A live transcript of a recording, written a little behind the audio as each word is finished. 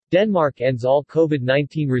Denmark ends all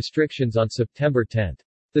COVID-19 restrictions on September 10.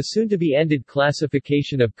 The soon-to-be-ended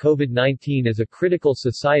classification of COVID-19 as a critical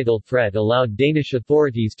societal threat allowed Danish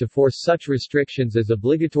authorities to force such restrictions as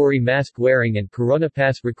obligatory mask wearing and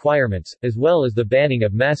coronapass requirements, as well as the banning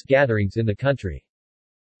of mass gatherings in the country.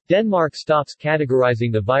 Denmark stops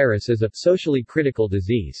categorizing the virus as a socially critical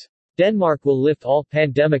disease. Denmark will lift all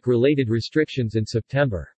pandemic-related restrictions in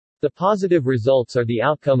September. The positive results are the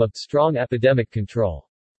outcome of strong epidemic control.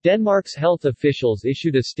 Denmark's health officials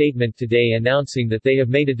issued a statement today announcing that they have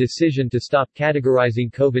made a decision to stop categorizing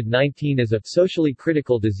COVID-19 as a socially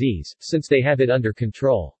critical disease, since they have it under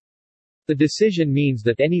control. The decision means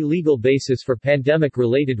that any legal basis for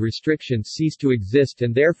pandemic-related restrictions cease to exist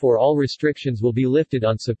and therefore all restrictions will be lifted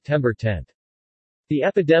on September 10. The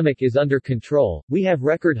epidemic is under control, we have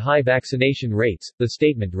record high vaccination rates, the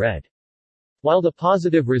statement read. While the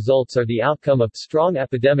positive results are the outcome of strong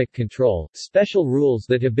epidemic control, special rules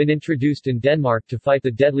that have been introduced in Denmark to fight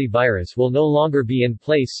the deadly virus will no longer be in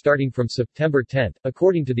place starting from September 10,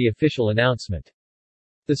 according to the official announcement.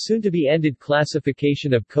 The soon-to-be-ended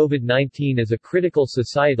classification of COVID-19 as a critical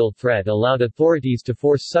societal threat allowed authorities to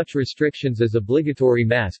force such restrictions as obligatory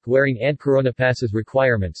mask wearing and coronapasses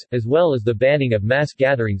requirements, as well as the banning of mass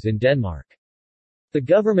gatherings in Denmark. The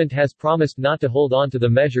government has promised not to hold on to the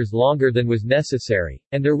measures longer than was necessary,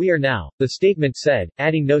 and there we are now, the statement said,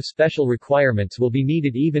 adding no special requirements will be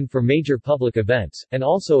needed even for major public events, and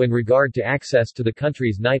also in regard to access to the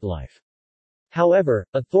country's nightlife. However,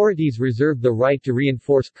 authorities reserve the right to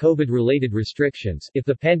reinforce COVID-related restrictions if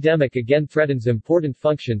the pandemic again threatens important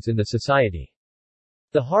functions in the society.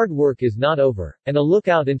 The hard work is not over, and a look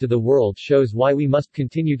out into the world shows why we must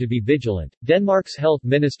continue to be vigilant, Denmark's Health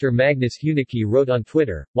Minister Magnus Heunicke wrote on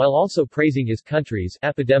Twitter, while also praising his country's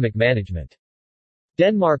epidemic management.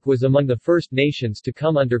 Denmark was among the first nations to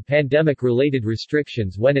come under pandemic-related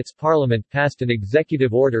restrictions when its parliament passed an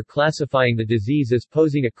executive order classifying the disease as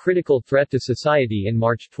posing a critical threat to society in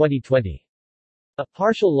March 2020. A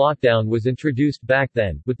partial lockdown was introduced back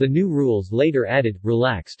then, with the new rules later added,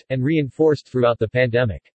 relaxed, and reinforced throughout the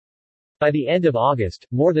pandemic. By the end of August,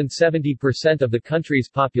 more than 70% of the country's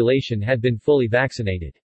population had been fully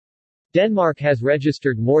vaccinated. Denmark has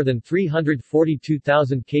registered more than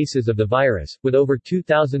 342,000 cases of the virus, with over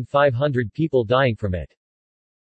 2,500 people dying from it.